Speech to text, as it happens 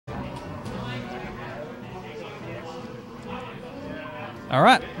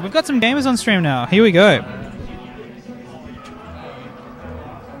Alright, we've got some gamers on stream now. Here we go.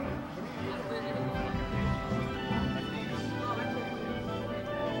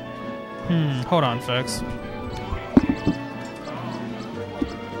 Hold on, folks.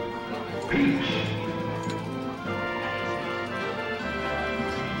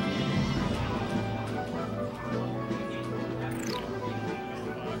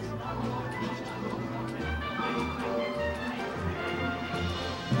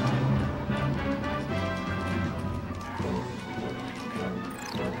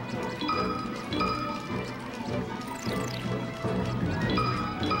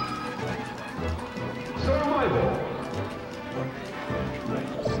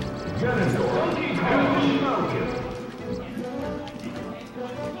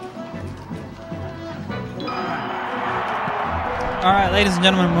 Alright, ladies and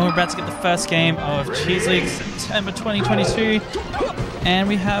gentlemen, we're about to get the first game of Cheese League September 2022. And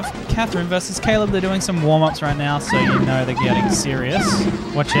we have Katherine versus Caleb. They're doing some warm-ups right now, so you know they're getting serious.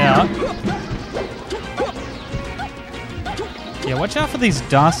 Watch out. Yeah, watch out for these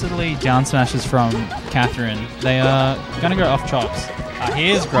dastardly down smashes from Katherine. They are going to go off chops.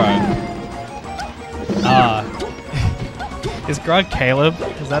 Here's Grog. Is Grog Caleb?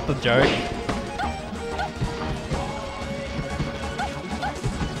 Is that the joke?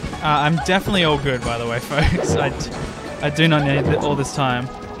 I'm definitely all good, by the way, folks. I do not need all this time.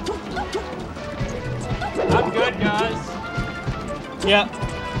 I'm good, guys. Yeah.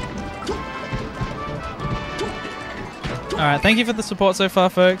 Alright, thank you for the support so far,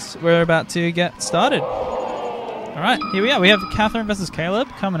 folks. We're about to get started. Alright, here we are. We have Katherine versus Caleb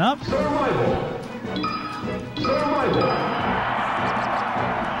coming up.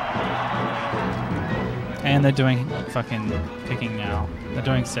 And they're doing fucking picking now. They're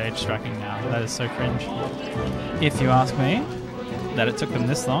doing stage striking now. That is so cringe. If you ask me, that it took them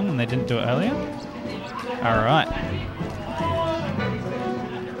this long and they didn't do it earlier. Alright.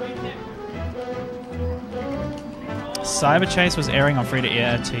 Cyber Chase was airing on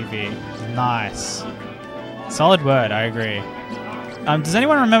free-to-air TV. Nice. Solid word, I agree. Does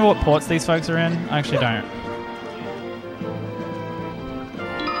anyone remember what ports these folks are in? I actually don't.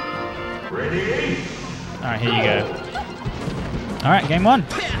 Ready? Alright, here you go. Alright, game one.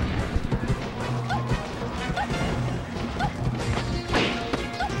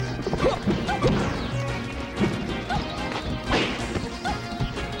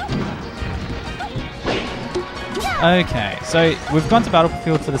 Okay, so we've gone to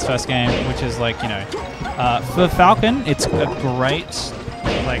Battlefield for this first game, which is like, you know, for Falcon, it's a great,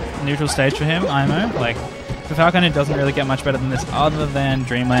 like, neutral stage for him, IMO. Like, for Falcon, it doesn't really get much better than this other than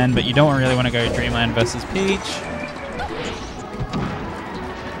Dreamland, but you don't really want to go Dreamland versus Peach.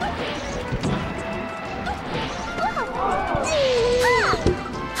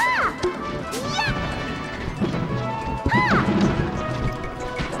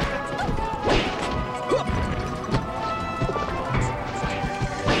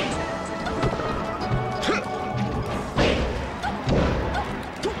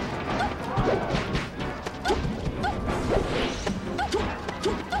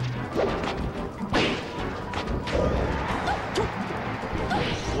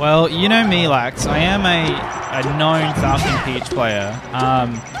 Well, you know me, Lax. I am a known Falcon Peach player.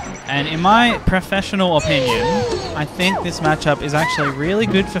 And in my professional opinion, I think this matchup is actually really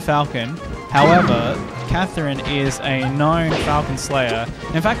good for Falcon. However, Katherine is a known Falcon Slayer.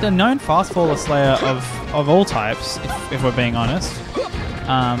 In fact, a known Fast Faller Slayer of all types, if we're being honest.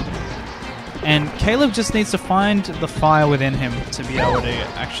 And Caleb just needs to find the fire within him to be able to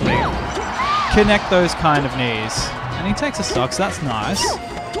actually connect those kind of knees. And he takes a stock, so that's nice.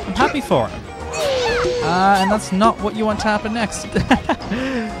 I'm happy for him. And that's not what you want to happen next,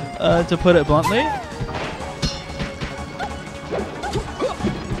 to put it bluntly.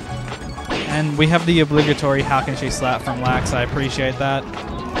 And we have the obligatory how can she slap from Lax. I appreciate that.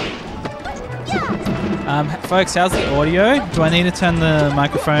 Folks, how's the audio? Do I need to turn the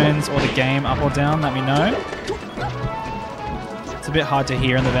microphones or the game up or down? Let me know. It's a bit hard to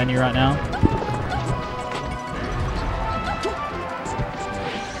hear in the venue right now.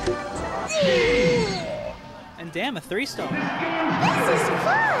 And damn, a 3-star. This is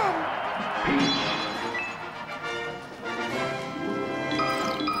fun!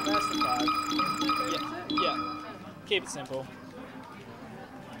 That's the 5. Yeah. Keep it simple.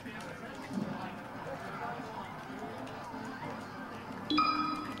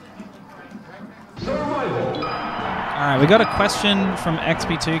 Alright, we got a question from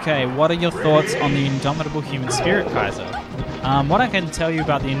XP2K. What are your thoughts on the indomitable human spirit, Kaiza? What I can tell you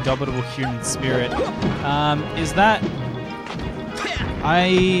about the indomitable human spirit is that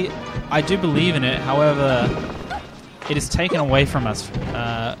I do believe in it. However, it is taken away from us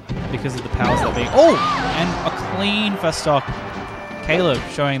because of the powers that be. Oh, and a clean first stock. Caleb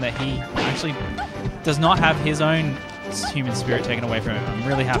showing that he actually does not have his own human spirit taken away from him. I'm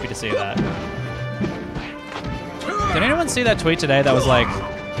really happy to see that. Did anyone see that tweet today that was like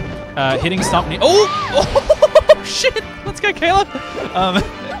hitting stomp knee? Oh shit! Let's go, Caleb.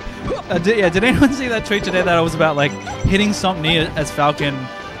 Did anyone see that tweet today that was about like hitting stomp knee as Falcon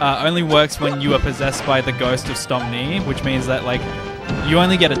only works when you are possessed by the ghost of stomp knee, which means that like you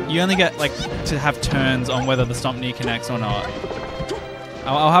only get like to have turns on whether the stomp knee connects or not.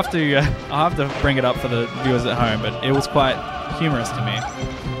 I'll have to bring it up for the viewers at home, but it was quite humorous to me.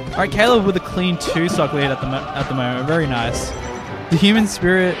 All right, Caleb with a clean 2-stock lead at the moment. Very nice. The human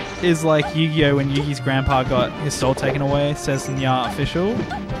spirit is like Yu-Gi-Oh! When Yugi's grandpa got his soul taken away, says Nya official.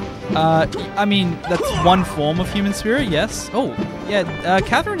 I mean, that's one form of human spirit, yes. Oh, yeah,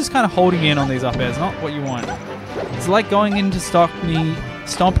 Katherine just kind of holding in on these up airs, not what you want. It's like going into stomp knee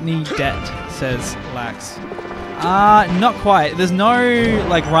debt, says Lax. Not quite. There's no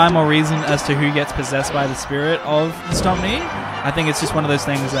like rhyme or reason as to who gets possessed by the spirit of the stomp knee. I think it's just one of those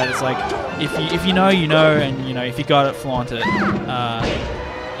things that it's like, if you know, you know, and you know, if you got it, flaunt it.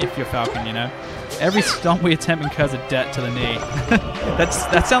 If you're Falcon, you know. Every stomp we attempt incurs a debt to the knee.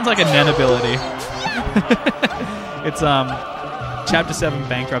 that sounds like a Nen ability. It's Chapter 7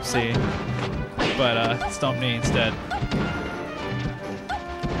 bankruptcy, but stomp knee instead.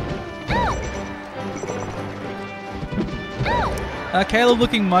 Caleb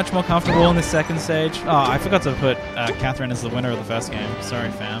looking much more comfortable in the second stage. Oh, I forgot to put Katherine as the winner of the first game.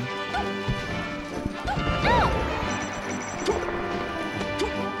 Sorry, fam.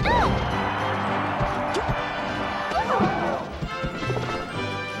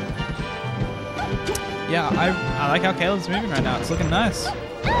 Yeah, I like how Caleb's moving right now. It's looking nice.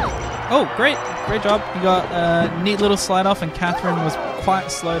 Oh, great job. You got a neat little slide off, and Katherine was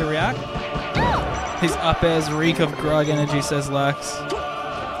quite slow to react. His up airs reek of grog energy, says Lex.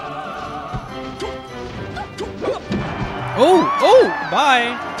 Oh,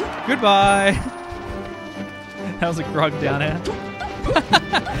 bye. Goodbye. That was a grog down air.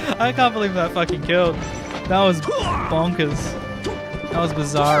 I can't believe that fucking killed. That was bonkers. That was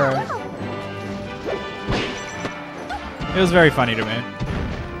bizarro. It was very funny to me.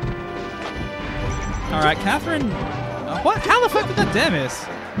 Alright, Katherine. What? How the fuck did that dare miss?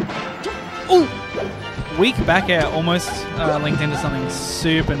 Oh! Weak back air almost linked into something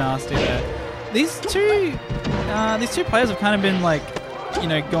super nasty there. These two players have kind of been like, you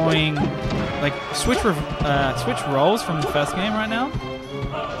know, going like switch roles from the first game right now.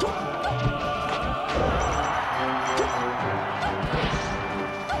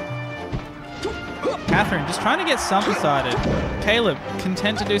 Katherine just trying to get something started. Caleb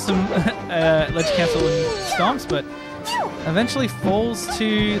content to do some ledge cancel and stomps, but eventually falls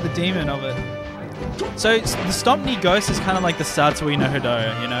to the demon of it. So the stomp knee ghost is kind of like the Satsui no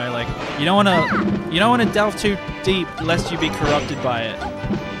Hido, you know, like you don't want to delve too deep lest you be corrupted by it.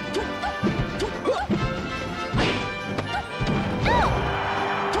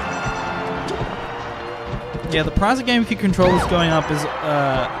 Yeah, the price of GameCube controllers going up is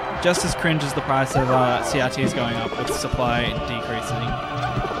just as cringe as the price of CRTs going up with supply decreasing.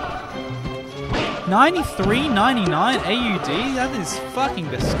 $93.99 AUD? That is fucking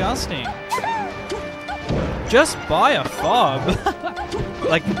disgusting. Just buy a fob.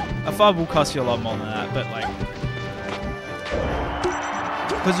 Like, a fob will cost you a lot more than that, but like...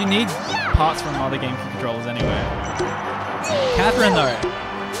 Because you need parts from other GameCube controllers anyway. Katherine, though.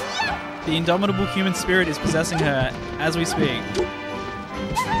 The indomitable human spirit is possessing her as we speak.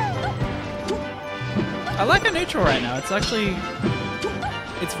 I like her neutral right now. It's actually...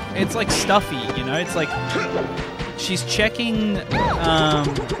 It's like stuffy, you know? It's like... She's checking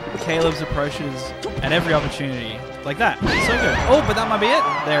Caleb's approaches at every opportunity. Like that. So good. Oh, but that might be it.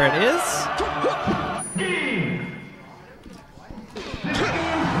 There it is.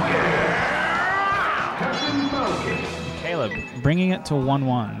 Caleb bringing it to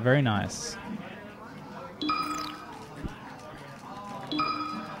 1-1. Very nice.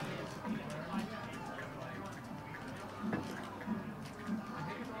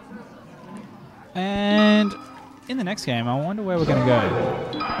 And in the next game, I wonder where we're going to go.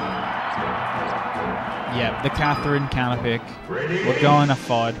 Yep, the Katherine counter pick. We're going a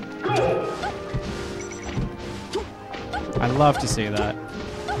FOD. I love to see that.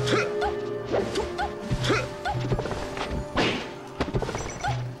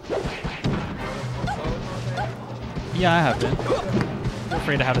 Yeah, I have been. Feel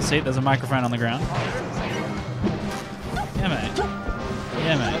free to have a seat. There's a microphone on the ground. Yeah, mate.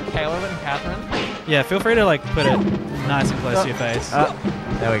 Yeah, mate. Caleb and Katherine. Yeah, feel free to like put it nice and close to your face.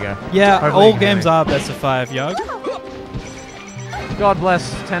 There we go. Yeah, Hopefully all you can hear games me. are best of 5, Yog. God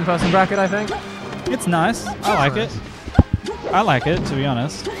bless 10-person bracket, I think. It's nice. I like it. I like it, to be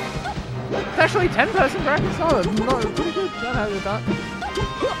honest. It's actually 10-person bracket. Not pretty good. I'm happy with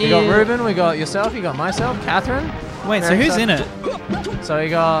that. We got Ruben, we got yourself, you got myself, Katherine. Wait, so Very who's in excited. it? So you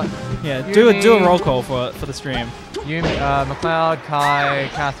got Yeah, You, do a me. roll call for the stream. you, McLeod, Kai,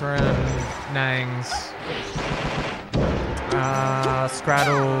 Katherine, Nangs,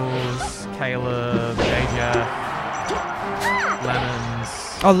 Scraddles, Caleb, AJ, Lemons.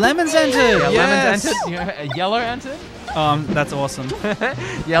 Oh, Lemon's entered! Yeah, Yes! Lemons entered. Yellow entered. That's awesome.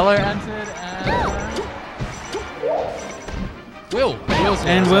 Yellow entered and Will's here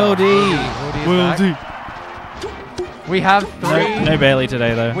And as well. Will D. Will D is back. We have three. No Bailey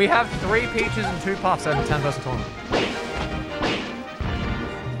today, though. We have 3 peaches and 2 puffs over 10-person tournament.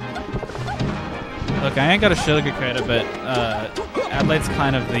 Look, I ain't got to sugarcoat it, but Adelaide's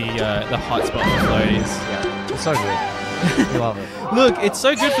kind of the hot spot for floaties. Yeah, it's so good. I love it. Look, it's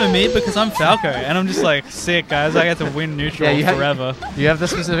so good for me because I'm Falco, and I'm just like, sick, guys. I get to win neutral you have- forever. You have the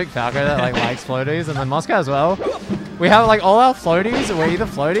specific Falco that like likes floaties, and then Moscow as well. We have like all our floaties. We're either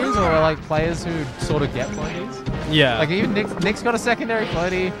floaties or we're like players who sort of get floaties. Yeah. Like even Nick's got a secondary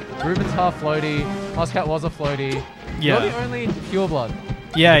floaty. Ruben's half floaty. Moscow was a floaty. Yeah. You're the only pure blood.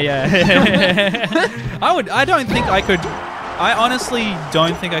 Yeah. I don't think I could. I honestly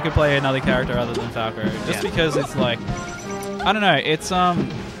don't think I could play another character other than Falco, just because it's like, I don't know. It's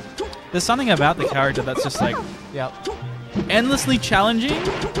there's something about the character that's just like Yep. endlessly challenging,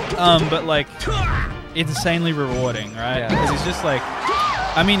 but like insanely rewarding, right? Yeah. Because he's just like,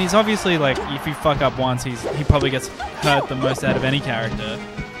 I mean, he's obviously like, if you fuck up once, he probably gets hurt the most out of any character,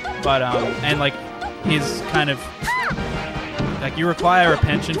 but and like his kind of like, you require a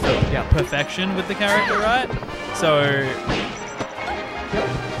penchant for perfection with the character, right? So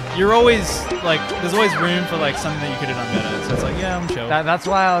you're always like, there's always room for like something that you could have done better. So it's like, yeah, I'm chill. That's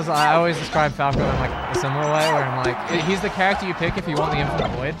why I always describe Falco in like a similar way, where I'm like, he's the character you pick if you want the infinite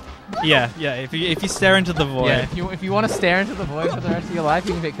void. Yeah. If you stare into the void. Yeah, if you want to stare into the void for the rest of your life,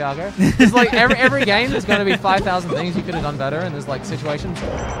 you can pick Falco. It's like every game there's going to be 5,000 things you could have done better, and there's like situations,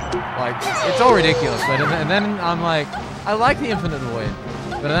 like it's all ridiculous. But and then I'm like, I like the infinite void,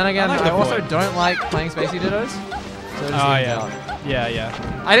 but then again, I like I the also void. don't like playing Spacey Dittos. So it just Oh evens yeah. out.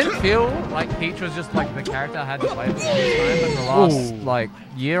 Yeah. I didn't feel like Peach was just like the character I had to play for the longest time, but in the last like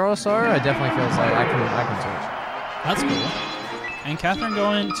year or so, it definitely feels like I can switch. That's cool. And Katherine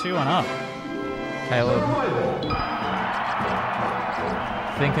going 2-1-up. Caleb.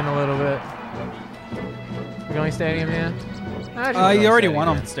 Thinking a little bit. We're going stadium here? He already won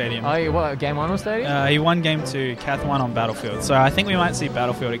on Stadium. Oh, what? Game 1 was stadium? He won game 2, Kath won on Battlefield. So I think we might see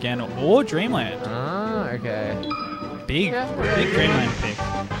Battlefield again or Dreamland. Ah, okay. Big Dreamland pick.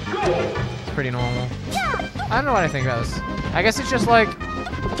 It's pretty normal. I don't know what I think about this. I guess it's just like,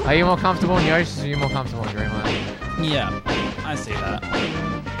 are you more comfortable in Yoshi or are you more comfortable in Dreamland? Yeah, I see that.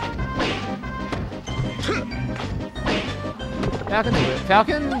 Falcon's good.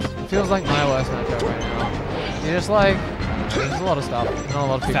 Falcon feels like my worst matchup right now. You're just like, there's a lot of stuff. Not a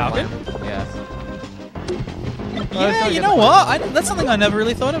lot of people Falcon? playing. Yeah. Yeah, you know what? That's something I never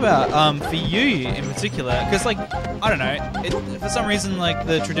really thought about. For you in particular, because like, I don't know, for some reason like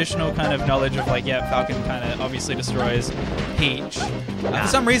the traditional kind of knowledge of like, yeah, Falcon kind of obviously destroys Peach. For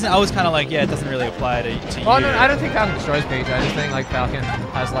some reason, I was kind of like, yeah, it doesn't really apply to you. Oh, no, I don't think Falcon destroys Peach. I just think like Falcon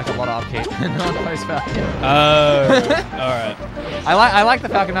has like a lot of upkeep. No one plays Falcon. Oh, all right. I like the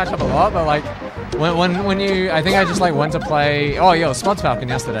Falcon matchup a lot, but like when you, I think I just like went to play. Oh, yo, Spud's Falcon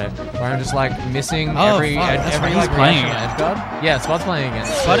yesterday, where I'm just like missing every fuck, that's right, like he's playing reaction again. edge guard. Yeah, Spud's playing again.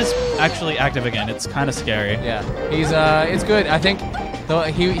 Spud is actually active again. It's kind of scary. Yeah, he's it's good. I think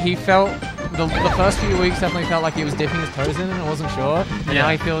he felt the first few weeks definitely felt like he was dipping his toes in and I wasn't sure. And now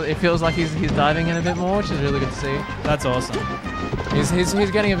it feels like he's diving in a bit more, which is really good to see. That's awesome. He's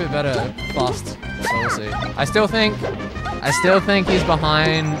getting a bit better fast, so we'll see. I still think he's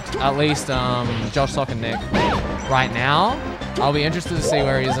behind at least Josh, Sock, and Nick right now. I'll be interested to see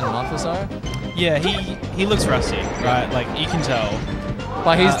where he is in a month or so. Yeah, he looks rusty, right? Like, you can tell.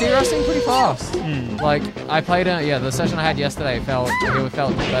 But he's de-rusting pretty fast. Hmm. Like, I played the session I had yesterday felt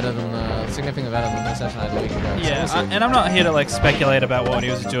better than significantly better than the session I had a week ago. Yeah, So we'll see. and I'm not here to like speculate about what he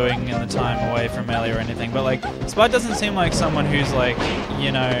was doing in the time away from melee or anything, but like, Spud doesn't seem like someone who's like,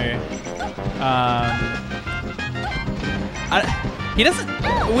 you know, he doesn't.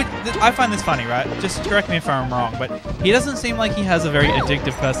 I find this funny, right? Just correct me if I'm wrong, but he doesn't seem like he has a very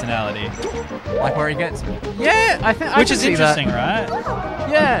addictive personality. Like where he gets. Yeah, I think. Which is interesting, right?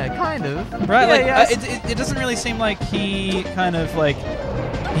 Yeah, kind of. Right, Yeah, like it doesn't really seem like he kind of like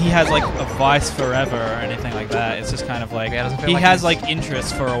he has like a vice forever or anything like that. It's just kind of like he has like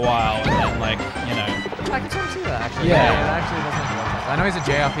interest for a while and then like I can sort of see that actually. Yeah. It actually doesn't make a lot of sense. I know he's a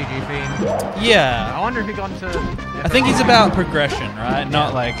JRPG fiend. Yeah. I wonder if he got into. I think he's about progression, right?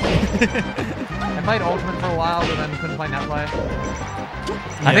 Not like. I played Ultimate for a while, but then couldn't play Netplay.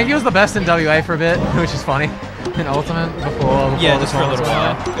 I think he was the best in WA for a bit, which is funny. In Ultimate before yeah, just for a little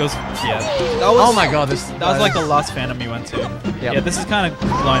while. It was oh my god, that was like the last fandom you went to. Yep. Yeah, this is kind of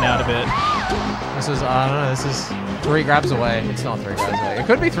blown out a bit. This is I don't know. This is 3 grabs away. It's not 3 grabs away. It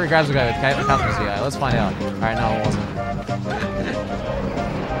could be 3 grabs away with Catherine's DI. Let's find out. All right, no, it wasn't.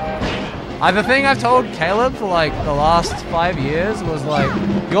 The thing I've told Caleb for like the last 5 years was like,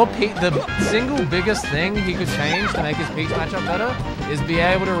 the single biggest thing he could change to make his Peach matchup better is be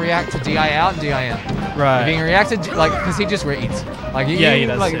able to react to DI out and DI in. Right. Being reacted like because he just reads. Like he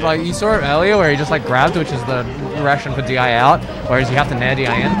does. Like you saw it earlier where he just like grabbed, which is the ration for DI out, whereas you have to nair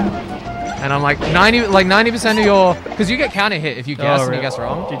DI in. And I'm like 90% of your because you get counter hit if you guess and you guess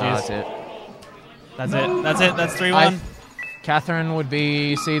wrong. GG's. That's it. That's it. That's it. That's 3-1. Catherine would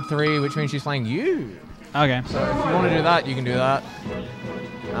be seed 3, which means she's playing you. Okay. So if you want to do that, you can do that.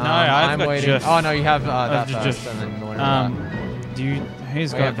 No, I'm waiting. Jiff. Oh no, you have that first, and then you want to do that.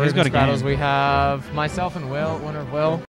 Who's got battles? We have myself and Will, winner of Will.